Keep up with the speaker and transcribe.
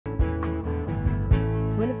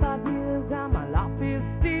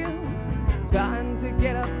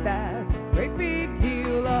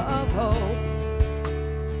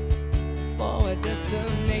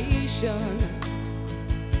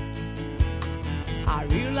I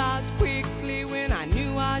realized quickly when I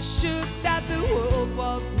knew I should that the world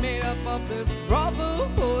was made up of this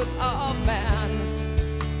brotherhood of man,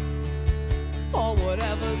 for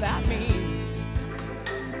whatever that means.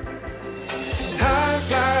 Time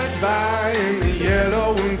flies by in the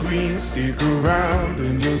yellow and green. Stick around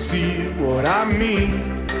and you'll see what I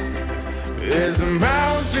mean. There's a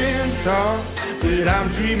mountain top that I'm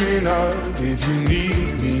dreaming of. If you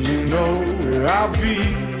need me, you know where I'll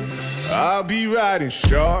be. I'll be riding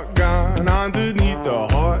shotgun underneath the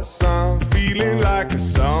hot sun, feeling like a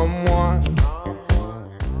someone.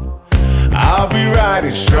 I'll be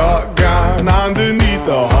riding shotgun underneath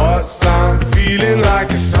the hot sun, feeling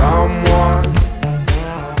like a someone.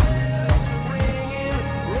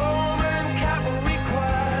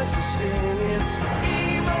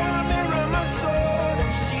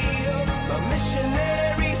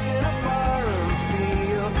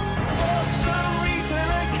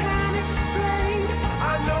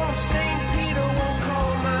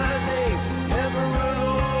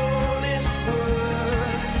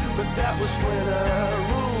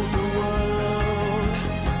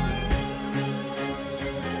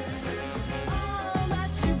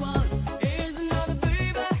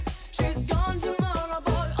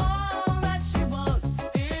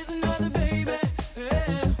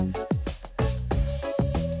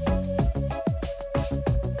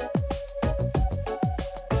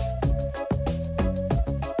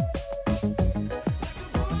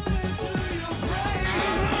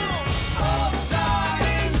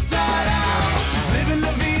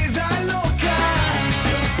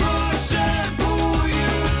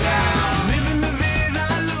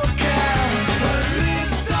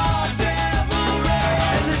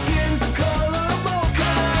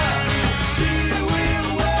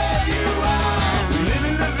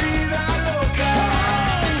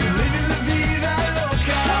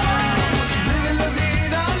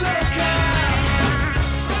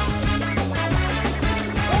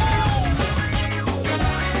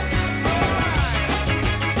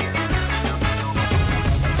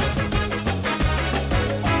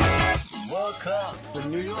 To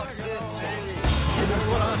New York City.